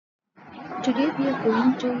Today we are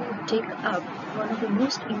going to take up one of the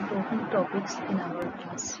most important topics in our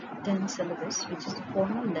class 10 syllabus, which is the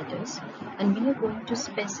formal letters, and we are going to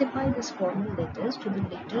specify these formal letters to the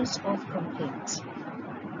letters of complaints.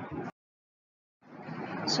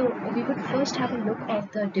 So we would first have a look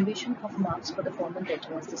at the division of marks for the formal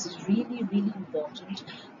letters. This is really important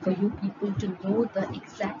for you people to know the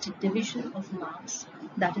exact division of marks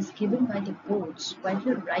that is given by the boards while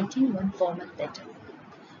you're writing one formal letter.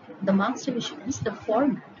 The marks division is the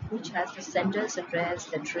format which has the sender's address,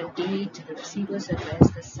 the date, the receiver's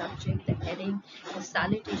address, the subject, the heading, the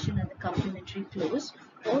salutation and the complimentary clause.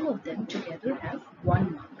 All of them together have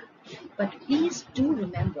 1 mark. But please do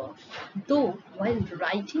remember, though while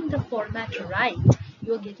writing the format right,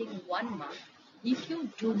 you are getting 1 mark. If you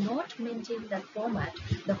do not maintain that format,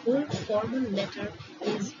 the whole formal letter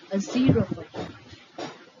is a 0 for you.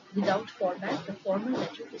 Without format, the formal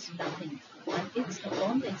letter is nothing, and it's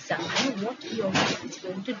upon the examiner what he or she is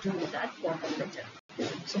going to do with that formal letter.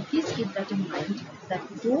 So please keep that in mind, that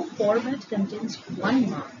though format contains 1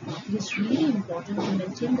 mark, it is really important to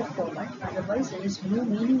maintain the format, otherwise there is no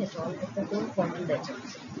meaning at all of the whole formal letter.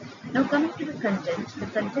 Now coming to the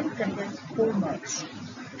content contains 4 marks.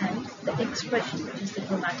 And the expression, which is the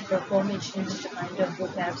grammatical formation, the kind of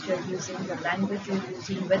vocabs you're using, the language you're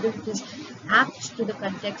using, whether it is apt to the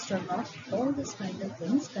context or not, all this kind of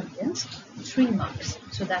things contains 3 marks.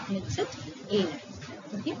 So that makes it A.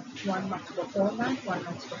 Okay, 1 mark for format, 1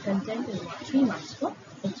 mark for content, and 3 marks for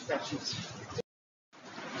expressions.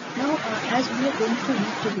 Now, as we are going to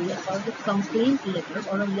read today about the complaint letter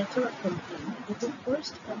or a letter of complaint, we will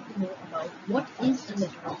first come to know about what is a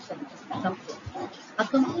letter of complaint. A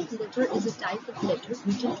complaint letter is a type of letter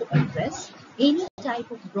written to address any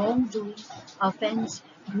type of wrongdoing, offense,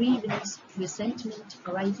 grievance, resentment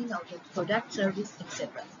arising out of product, service,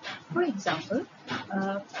 etc. For example,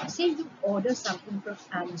 say you order something from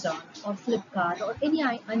Amazon or Flipkart or any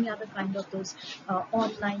other kind of those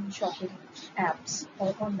online shopping apps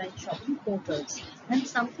or online shopping portals, and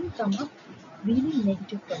something come up really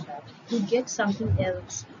negative from that. You get something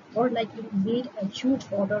else, or like you made a huge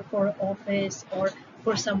order for an office or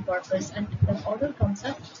for some purpose, and the order comes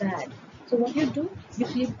up bad. So what you do, you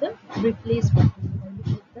click the replace button or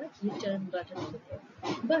you click the return button over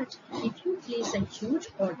there. But if you place a huge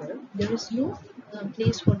order, there is no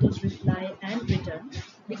place for those reply and return,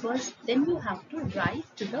 because then you have to write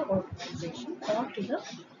to the organization or to the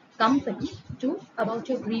company about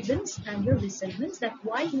your grievance and your resentments, that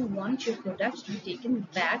why you want your product to be taken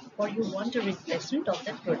back or you want a replacement of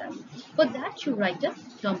that product. For that you write a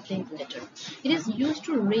complaint letter. It is used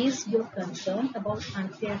to raise your concern about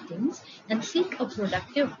unfair things and seek a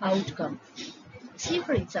productive outcome. Say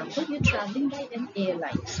for example, you're traveling by an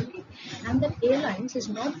airlines, okay, and that airlines is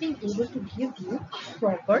not being able to give you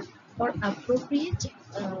proper or appropriate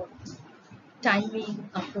timing,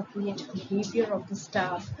 appropriate behavior of the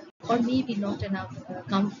staff, or maybe not enough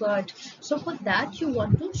comfort. So for that you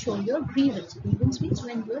want to show your grievance. Grievance means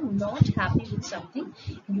when you are not happy with something,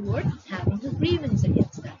 you are having a grievance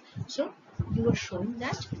against that. So you are showing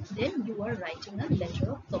that, then you are writing a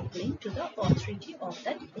letter of complaint to the authority of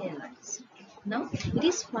that airlines. Now, it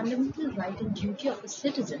is fundamental right and duty of a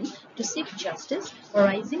citizen to seek justice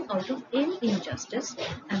arising out of any injustice,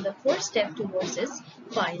 and the first step towards is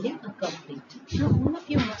filing a complaint. Now, all of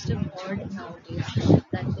you must have heard nowadays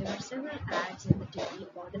that there are several ads in the TV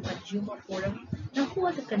about the consumer forum. Now, who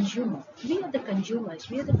are the consumer? We are the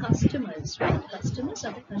consumers. We are the customers, right? Customers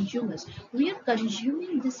are the consumers. We are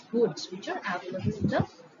consuming these goods which are available in the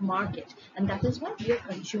market, and that is why we are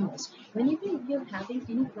consumers. Whenever we are having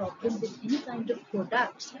any problem with any kind of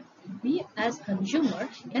products, we as consumer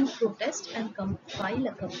can protest and file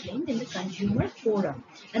a complaint in the consumer forum,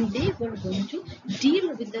 and they were going to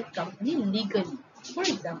deal with that company legally. For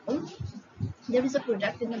example, there is a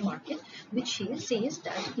product in the market which says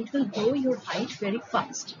that it will grow your height very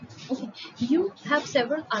fast. Okay, you have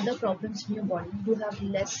several other problems in your body. You have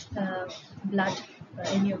less blood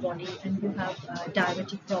in your body, and you have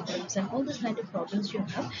diabetic problems and all those kind of problems you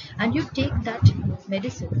have, and you take that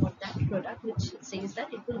medicine or that product which says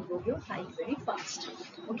that it will grow your height very fast.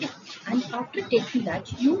 Okay, and after taking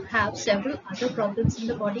that, you have several other problems in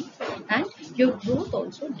the body, and your growth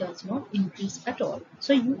also does not increase at all.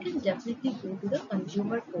 So you can definitely go to the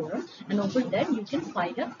consumer forum, and over there you can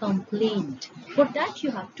file a complaint. For that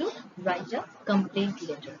you have to write a complaint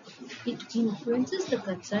letter. It influences the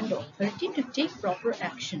concerned authority to take proper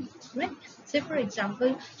action, right? Say for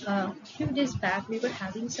example, a few days back we were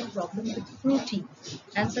having some problem with Fruity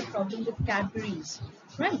and some problem with Cadbury's,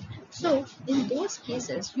 right? So in those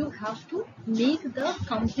cases you have to make the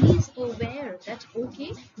companies aware that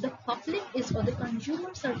okay, the pup public is or the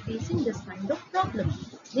consumers are facing this kind of problem,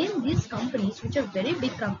 then these companies, which are very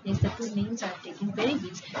big companies, the two names I'm taking very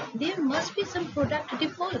big, there must be some product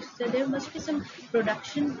default. So there must be some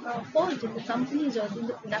production fault in the companies or in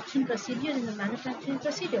the production procedure, in the manufacturing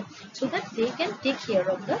procedure, so that they can take care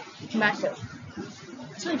of the matter.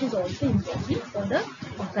 So it is also important for the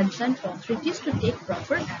concerned authorities to take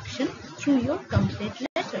proper action through your complaint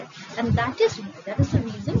letter, and that is the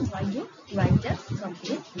reason why you write a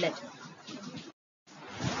complaint letter.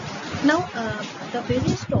 Now, the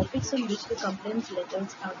various topics on which the complaint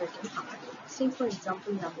letters are written are, say for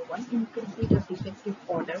example, number one, incomplete or defective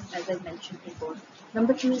order, as I mentioned before.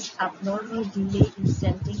 Number two is abnormal delay in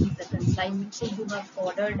sending the consignment. Say you have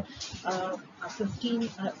ordered a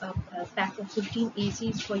pack of 15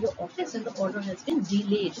 ACs for your office and the order has been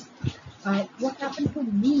delayed. What happened to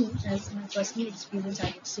me, as my personal experience,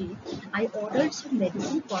 I would say, I ordered some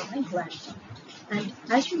medicine for my grandma. And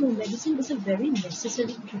as you know, medicine is a very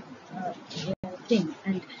necessary thing,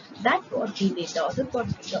 and that got delayed. The order got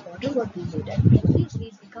delayed, and obviously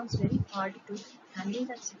it becomes very hard to handle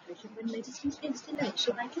that situation when medicine gets delayed.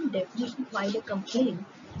 So I can definitely file a complaint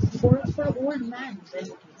for an old man when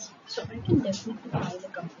it is. So I can definitely file a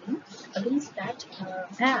complaint against that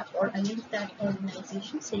app or against that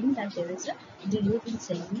organization, saying that there is a delay in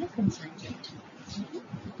sending a consignment.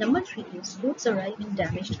 Number three is goods arrive in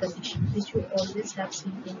damaged condition, which you always have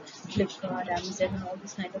seen in Flipkart, Amazon, and all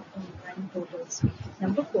these kind of online portals.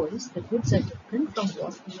 Number four is the goods are different from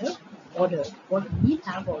what we have ordered. What we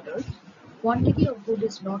have ordered, quantity of good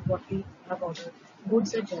is not what we have ordered.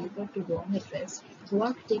 Goods are delivered to wrong address.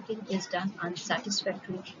 Work taken is done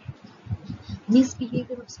unsatisfactory.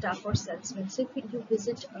 Misbehavior of staff or salesmen. Say if you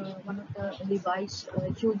visit one of the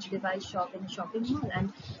huge Levi's shop in a shopping mall,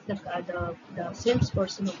 and the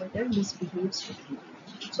salesperson over there misbehaves with you.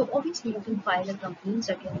 So obviously you can file a complaint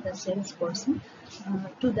against the salesperson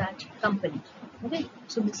to that company. Okay,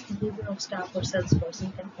 so misbehavior of staff or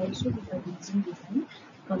salesperson can also be a reason behind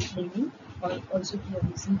complaining, or also be a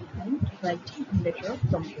reason behind writing a letter of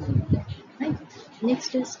complaint. Right.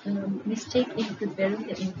 Next is mistake in preparing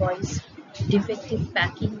the invoice, defective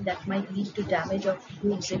packing that might lead to damage of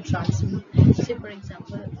goods in transit. Say for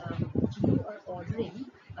example, you are ordering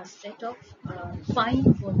a set of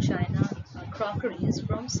fine china crockeries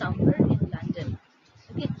from somewhere in London.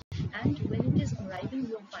 Okay, and when it is arriving,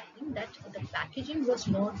 you're finding that the packaging was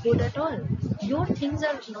not good at all. Your things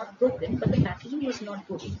are not broken, but the packaging was not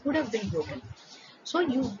good. It could have been broken. So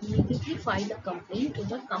you immediately file a complaint to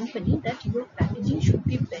the company that your packaging should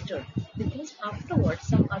be better, because afterwards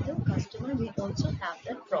some other customer will also have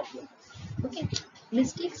that problem. Okay,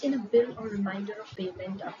 mistakes in a bill or reminder of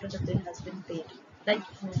payment after the bill has been paid. Like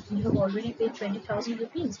you have already paid 20,000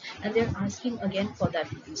 rupees and they're asking again for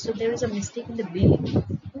that rupees. So there is a mistake in the billing.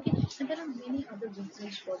 Okay, and there are many other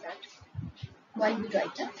reasons for that while we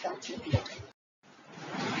write a complaint letter.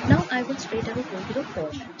 Now I will straight away go to the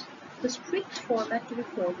format. The strict format to be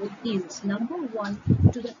followed is number one,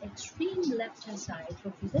 to the extreme left hand side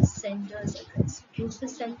would be the sender's address. Who's the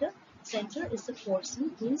sender? Sender is the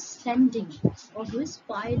person who is sending or who is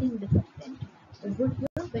filing the complaint. Over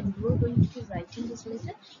here, when you are going to be writing this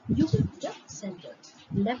letter, you will be the sender.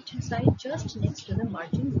 Left hand side, just next to the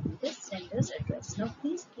margin, will be the sender's address. Now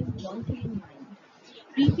please keep one thing in mind.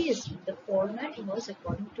 Previously, the format was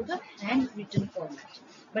according to the handwritten format,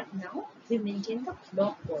 but now we maintain the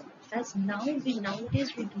block format. As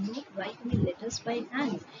nowadays we do not write any letters by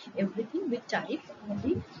hand. Everything we type,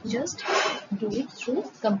 we just do it through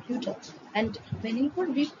computer. And whenever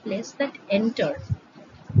we place that enter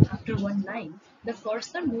after one line, the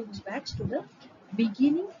cursor moves back to the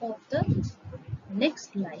beginning of the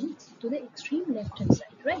next line to the extreme left hand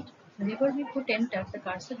side, right? Whenever we put enter, the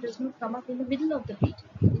cursor does not come up in the middle of the page.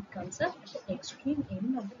 It comes up at the extreme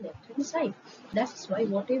end of the left hand side. That's why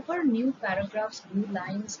whatever new paragraphs, new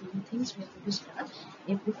lines, new things we have to start,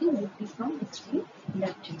 everything will be from extreme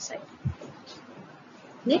left hand side.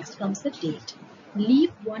 Next comes the date.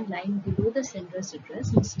 Leave one line below the sender's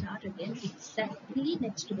address and start again exactly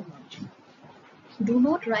next to the margin. Do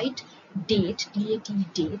not write date, date,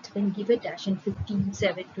 then give a dash in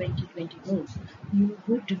 15/7/2020. No, you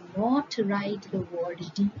would not write the word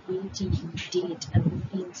date and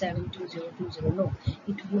 15/7/2020. No,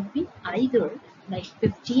 it would be either like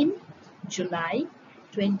 15 July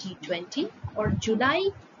 2020 or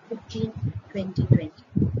July 15 2020.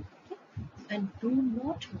 Okay? And do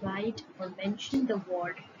not write or mention the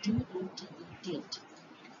word date.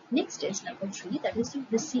 Next is number 3, that is the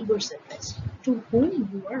receiver's address, to whom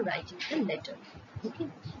you are writing the letter. Okay,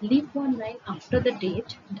 leave one line after the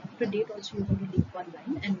date, and after date also you're going to leave one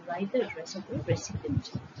line and write the address of the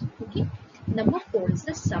recipient. Okay, number 4 is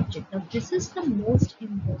the subject. Now this is the most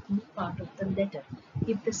important part of the letter.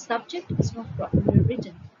 If the subject is not properly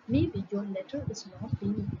written, maybe your letter is not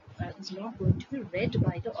going to be read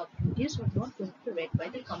by the authorities or not going to be read by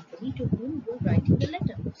the company to whom you're writing the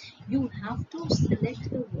letter. You have to select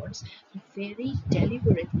the words very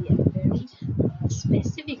deliberately and very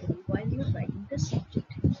specifically while you're writing the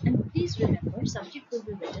subject. And please remember, subject will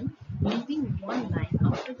be written leaving one line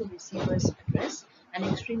after the receiver's address and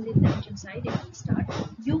extremely left hand side it will start.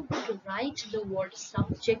 You would write the word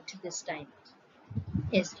subject this time.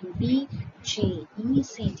 SUBJECT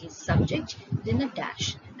subject, then a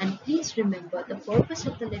dash. And please remember the purpose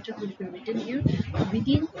of the letter will be written here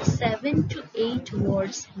within 7 to 8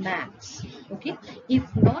 words max. Okay, if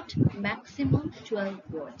not maximum 12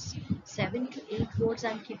 words. 7 to 8 words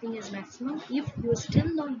I'm keeping as maximum. If you're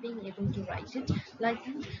still not being able to write it like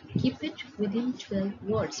that, keep it within 12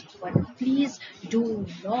 words. But please do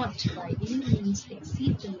not by any means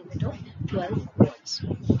exceed the limit of 12 words.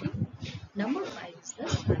 Okay. Number 5 is the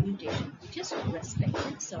salutation, which is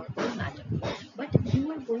respected sir or madam. But you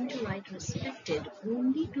are going to write respected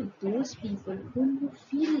only to those people whom you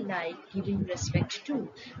feel like giving respect to.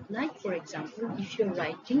 Like for example, if you're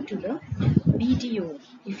writing to the BDO,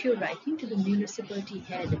 if you're writing to the municipality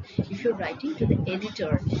head, if you're writing to the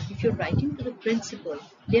editor, if you're writing to the principal,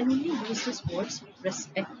 then only use these words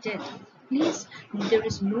respected. Please, there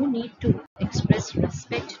is no need to express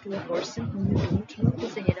respect to a person whom you don't know,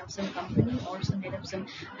 who's the head of some company or some head of some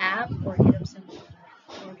app or head of some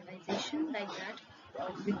organization like that,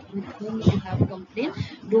 with whom you have a complaint.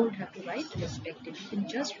 Don't have to write respected. You can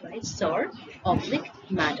just write sir oblique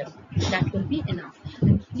madam. That will be enough.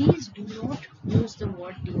 And please do not use the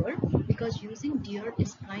word dear, because using dear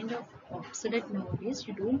is kind of obsolete nowadays.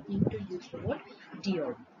 You don't need to use the word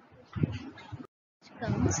dear.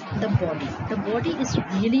 Comes the body. The body is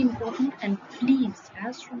really important, and please,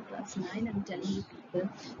 as from class 9 I'm telling you people,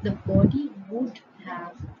 the body would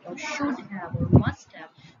have or should have or must have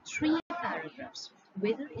 3 paragraphs.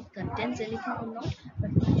 Whether it contains anything or not,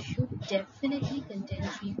 but it should definitely contain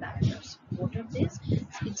 3 paragraphs. What are these?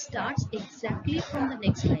 It starts exactly from the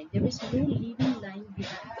next line. There is no leaving line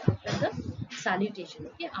behind after the salutation.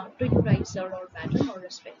 Okay, after you write sir or madam or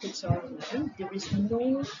respected sir or madam, there is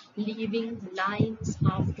no leaving lines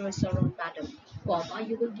after sir or madam. Comma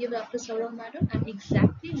you will give after sir or madam, and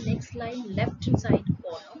exactly next line left side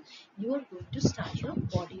corner you are going to start your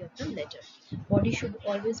body of the letter. Body should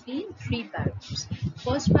always be in 3 paragraphs.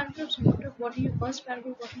 First paragraph, first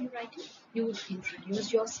paragraph what are you writing? You would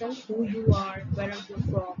introduce yourself, who you are, where are you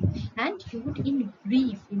from, and you would in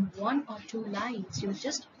brief, in 1 or 2 lines, you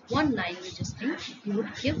just one line registering, you would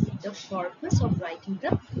give the purpose of writing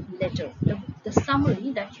the letter, the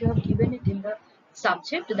summary that you have given it in the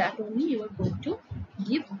subject, that only you are going to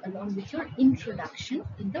give along with your introduction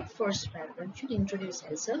in the first paragraph. You should introduce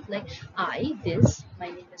yourself like I, this, my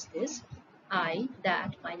name is this, I,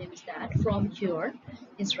 that, my name is that, from here,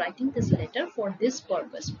 is writing this letter for this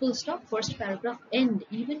purpose. Full stop, first paragraph, end.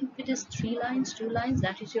 Even if it is 3 lines, 2 lines,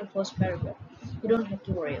 that is your first paragraph. You don't have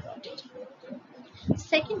to worry about it.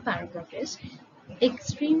 Second paragraph is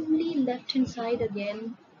extremely left hand side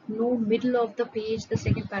again, no middle of the page. The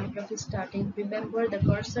second paragraph is starting. Remember, the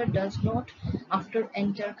cursor does not after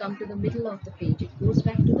enter come to the middle of the page. It goes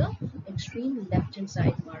back to the extreme left hand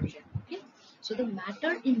side margin. Okay, so the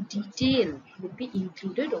matter in detail would be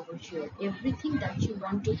included over here. Everything that you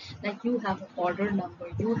want to, like you have an order number,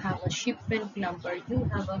 you have a shipment number, you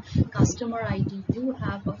have a customer ID, you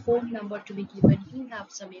have a phone number to be given, you have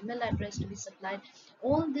some email address to be supplied.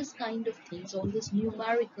 All this kind of things, all this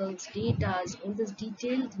numericals, datas, all this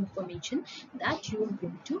detailed information that you are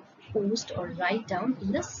going to post or write down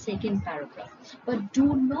in the second paragraph. But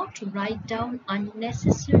do not write down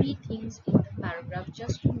unnecessary things in the paragraph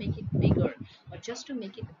just to make it bigger or just to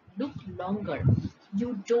make it look longer.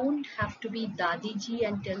 You don't have to be Dadiji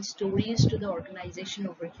and tell stories to the organization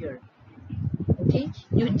over here. Okay,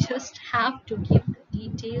 you just have to give the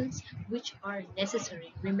details which are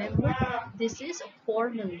necessary. Remember, this is a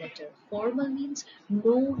formal letter. Formal means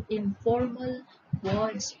no informal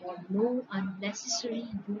words or no unnecessary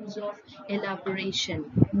use of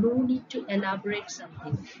elaboration. No need to elaborate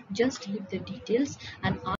something, just give the details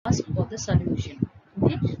and ask for the solution.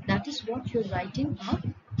 Okay, that is what you're writing, a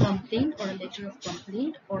complaint or a letter of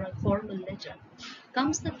complaint or a formal letter.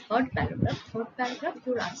 Comes the third paragraph. Third paragraph,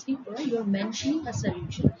 you're asking for, you're mentioning a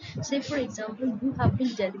solution. Say for example, you have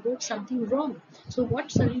been delivered something wrong. So what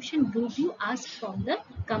solution do you ask from the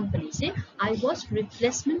company? Say, I was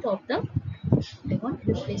replacement of the I want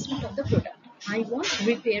replacement of the product. I want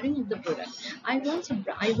repairing of the product. I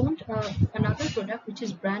want another product which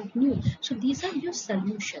is brand new. So these are your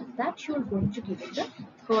solution that you are going to give in the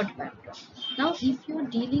third paragraph. Now, if you are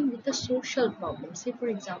dealing with a social problem, say for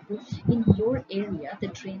example, in your area the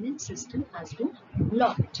drainage system has been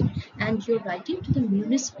blocked, and you're writing to the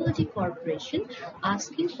municipality corporation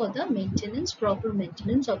asking for the proper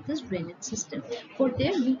maintenance of this drainage system. For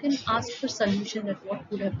there, you can ask for solution, that what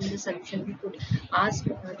would have been the solution. We could ask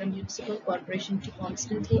the municipal corporation to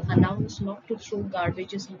constantly announce not to throw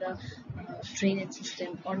garbages in the drainage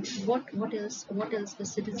system, or what else the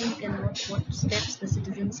citizens can, what steps the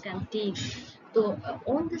citizens can take. So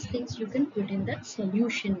all these things you can put in that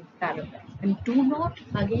solution paragraph, and do not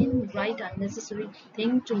again write unnecessary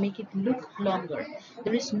thing to make it look longer.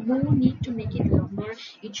 There is no need to make it longer.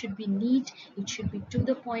 It should be neat, it should be to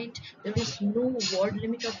the point. There is no word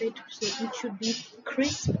limit of it, so it should be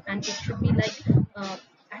crisp, and it should be like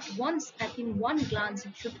in one glance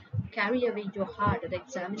it should carry away your heart, the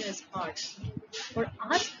examiner's heart. Or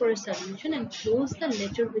ask for a solution and close the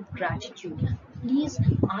letter with gratitude. Please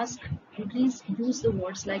ask, please use the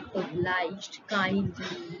words like obliged,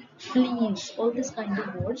 kindly, please. All these kind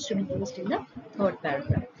of words should be used in the third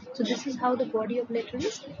paragraph. So this is how the body of letter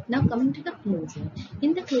is. Now coming to the closing.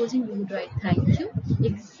 In the closing we would write thank you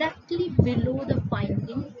exactly below the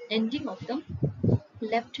ending of the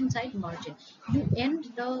left hand side margin. You end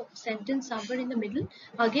the sentence somewhere in the middle,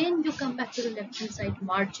 again you come back to the left hand side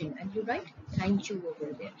margin and you write thank you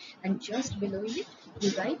over there, and just below it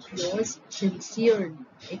you write yours sincerely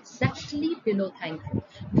exactly below thank you.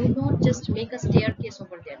 Do not just make a staircase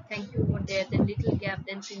over there, thank you over there, then little gap,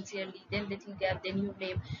 then sincerely, then little gap, then your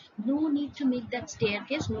name. No need to make that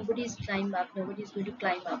staircase. Nobody is going to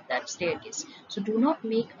climb up that staircase. So do not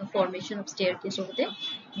make a formation of staircase over there.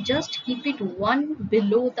 Just keep it one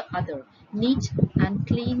below the other, neat and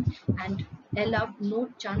clean, and allow no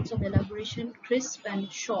chance of elaboration, crisp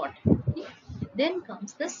and short. Okay? Then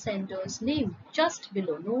comes the sender's name just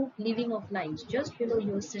below, no leaving of lines, just below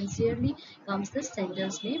yours sincerely comes the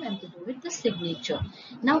sender's name, and below it the signature.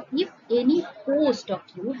 Now if any post of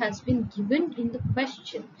you has been given in the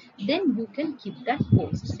question, then you can keep that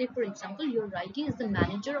post. Say for example, you're writing as the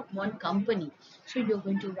manager of one company, so you're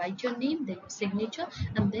going to write your name, then your signature,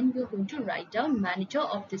 and then you're going to write down manager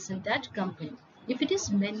of this and that company, if it is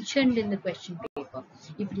mentioned in the question paper.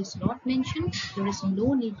 If it is not mentioned, there is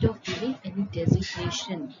no need of giving any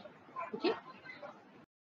designation. Okay.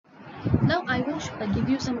 Now I will give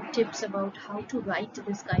you some tips about how to write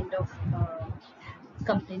this kind of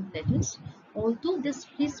complaint letters. Although this,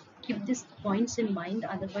 please keep these points in mind,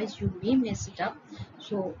 otherwise you may mess it up.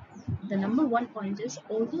 So the number one point is,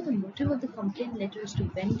 although the motive of the complaint letter is to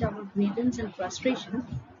vent our grievance and frustration,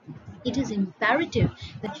 it is imperative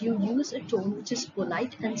that you use a tone which is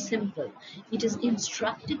polite and simple. It is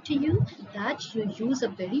instructed to you that you use a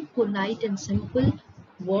very polite and simple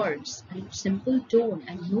words and simple tone,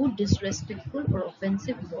 and no disrespectful or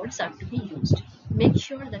offensive words are to be used. Make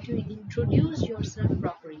sure that you introduce yourself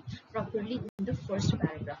properly in the first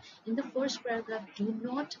paragraph. In the first paragraph, do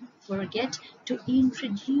not forget to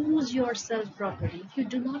introduce yourself properly. If you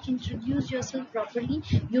do not introduce yourself properly,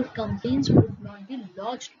 your complaints would not be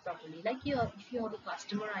lodged properly. Like if you have a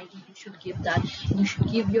customer ID, you should give that. You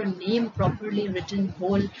should give your name properly written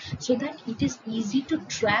whole, so that it is easy to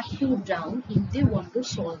track you down if they want to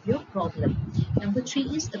solve your problem. Number 3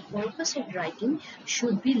 is, the purpose of writing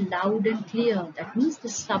should be loud and clear. That means the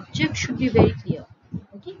subject should be very clear.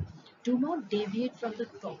 Okay. Do not deviate from the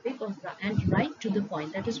topic and write to the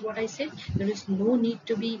point. That is what I said. There is no need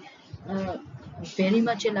to be very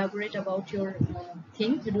much elaborate about your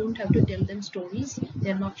thing. You don't have to tell them stories.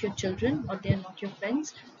 They're not your children or they're not your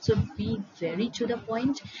friends. So be very to the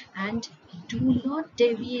point and do not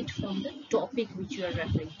deviate from the topic which you are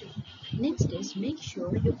referring to. Next is, make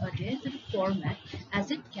sure you adhere to the format as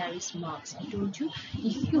it carries marks. I told you,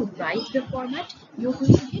 if you write the format, you're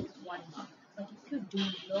going to get 1 mark. But if you do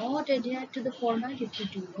not adhere to the format, if you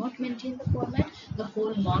do not maintain the format, the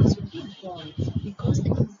whole marks will be gone, because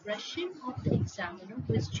the impression of the examiner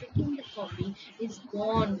who is checking the copy is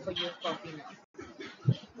gone for your copy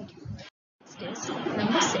now. Next is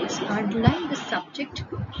number 6. Underline the subject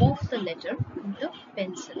of the letter with the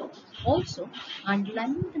pencil. Also,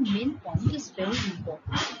 underlining the main point is very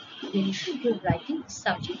important. Whenever you are writing the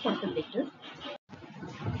subject of the letter,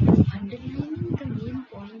 underlining the main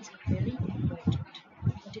points is very important.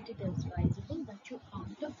 But it is advisable that you,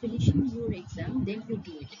 after finishing your exam, then you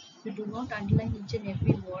do it. You do not underline each and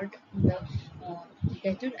every word in the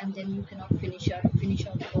letter, and then you cannot finish out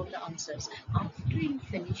all the answers. After you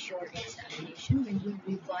finish your examination, when you're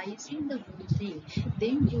revising the whole thing,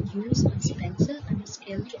 then you use a pencil and a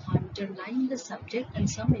scale to underline the subject and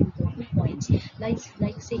some important points. Like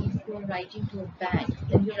say if you're writing to a bank,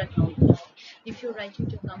 then your account number. If you're writing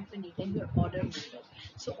to a company, then your order number.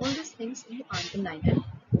 So all these things you underline, and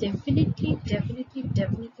definitely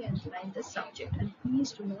underline the subject. And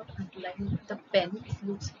please do not underline with the pen. It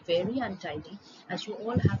looks very untidy, as you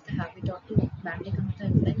all have the habit of to magnet and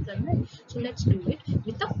pen करना है. So let's do it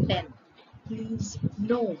with a pen. Please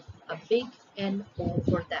know a big N O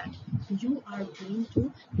for that. You are going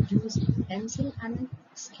to use a pencil and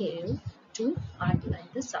a scale to underline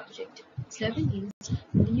the subject. 7 is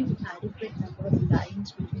leave adequate number of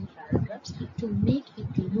lines between paragraphs to make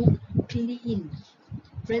it look clean.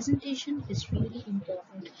 Presentation is really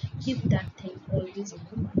important. Keep that thing always in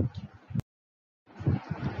your mind.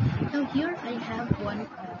 Now here I have one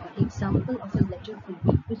example of a letter for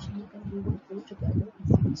you, which we will go together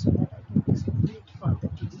easily so that I can explain it further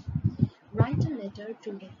to you. Write a letter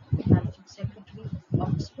to the Managing Secretary of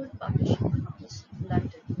Oxford Publishing House,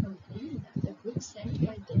 London, complaining that the books sent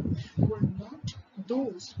by them were not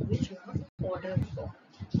those which you have ordered for.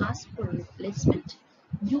 Ask for replacement.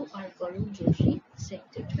 You are Varun Joshi,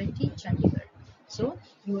 Sector 20, Chandigarh. So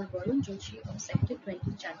you are Varun Joshi of Sector 20,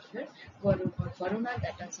 Chandigarh. Varun or Varuna,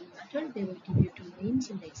 that doesn't matter. They will give you two names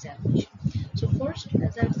in the examination. So first,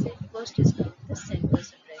 as I've said, first is the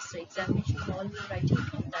sender's address. So examination hall you're writing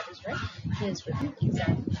from, that is right. Here's written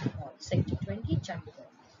examination hall, Sector 20, Chandigarh.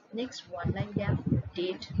 Next, one line gap,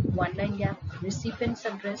 date, one line gap, recipient's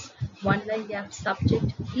address, one line gap,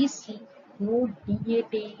 subject. Please see, no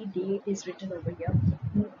date is written over here,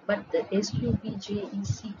 but the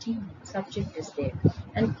SUBJECT subject is there.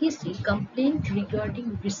 And please see, complaint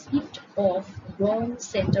regarding receipt of wrong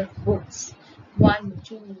set of books. 1,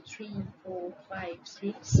 2, 3, 4, 5,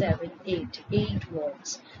 6, 7, 8. 8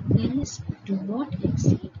 words. Please do not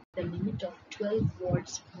exceed the limit of 12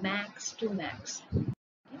 words max to max.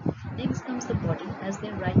 Next comes the body. As they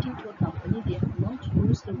are writing to a company, they have not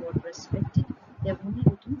used the word respected. They have only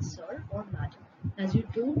written sir or madam. As you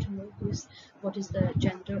don't know what is the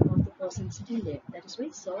gender of the person sitting there. That is why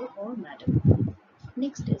sir or madam.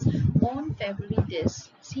 Next is on February this.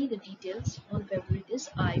 See the details. On February this,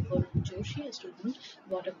 I, Varun Joshi, a student,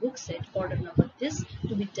 bought a book set, order number this,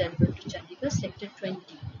 to be delivered to Chandigarh, Sector 20.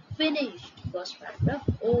 Finished. First paragraph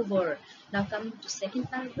over. Now coming to second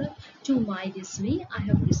paragraph. To my dismay, I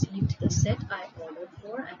have received the set I ordered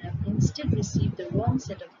for and have instead received the wrong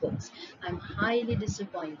set of books. I am highly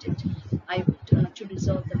disappointed. I would, to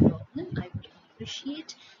resolve the problem, I would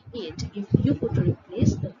appreciate it if you could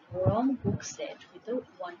replace the wrong book set with the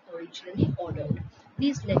one originally ordered.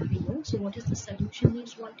 Please let me know. So what is the solution he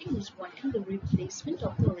is wanting? He is wanting the replacement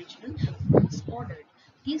of the original books ordered.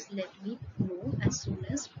 Please let me know as soon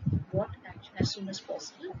as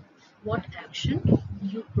possible what action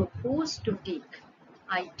you propose to take.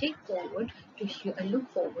 I look forward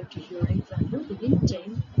to hearing from you within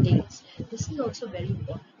 10 days. This is also very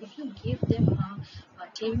important. If you give them a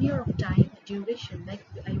tenure of time, a duration, like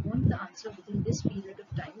I want the answer within this period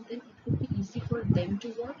of time, then it would be easy for them to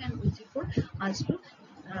work and easy for us to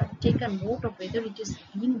take a note of whether it is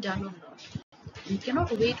being done or not. We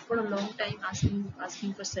cannot wait for a long time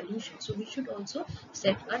asking for solutions. So we should also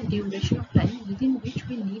set a duration of time within which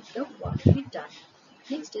we need the work to be done.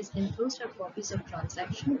 Next is enclosed are copies of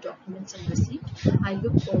transaction, documents and receipt. I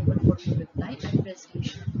look forward for your reply and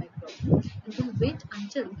resolution of my problem, and will wait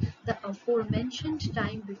until the aforementioned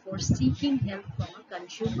time before seeking help from a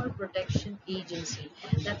consumer protection agency.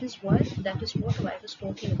 That is what I was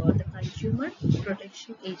talking about, the consumer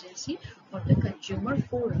protection agency or the consumer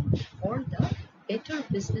forum or the Better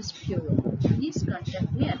Business Bureau. Please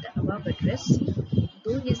contact me at the above address.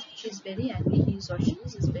 Though she's very angry, he or she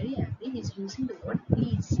is very angry, he's using the word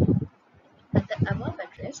please. At the above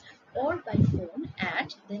address or by phone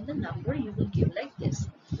at, then the number you will give like this.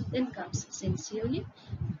 Then comes sincerely,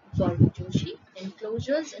 Varun Joshi.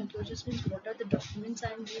 Enclosures means what are the documents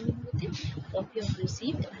I am dealing with it. Copy of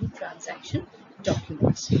receipt and transaction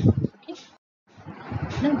documents. Okay.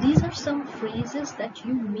 Now these are some phrases that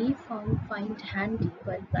you may find handy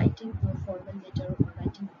while writing a formal letter or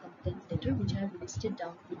writing a complaint letter, which I have listed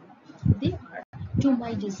down for you. They are: to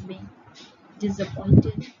my dismay,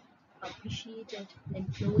 disappointed, appreciated,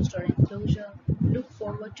 enclosed or enclosure, look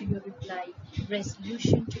forward to your reply,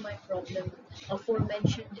 resolution to my problem,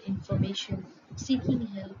 aforementioned information, seeking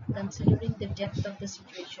help, considering the depth of the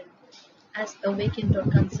situation, as awakened or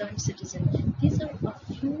concerned citizen. These are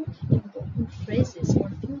a few important phrases or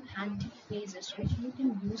few handy phrases which you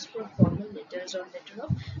can use for formal letters or letter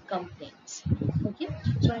of complaints. Okay,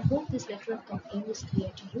 so I hope this letter of complaint is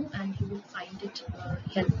clear to you and you will find it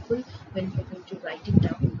helpful when you're going to write it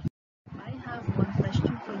down. I have one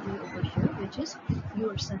question for you over here, which is you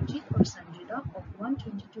are Sanjit or Sanjida of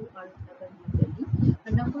 122 Arun New Delhi.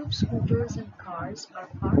 A number of scooters and cars are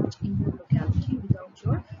parked in your locality without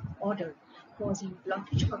your order, causing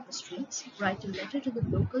blockage of the streets. Write a letter to the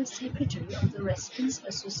local secretary of the Residents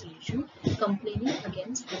Association complaining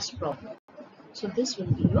against this problem. So this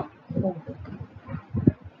will be your homework.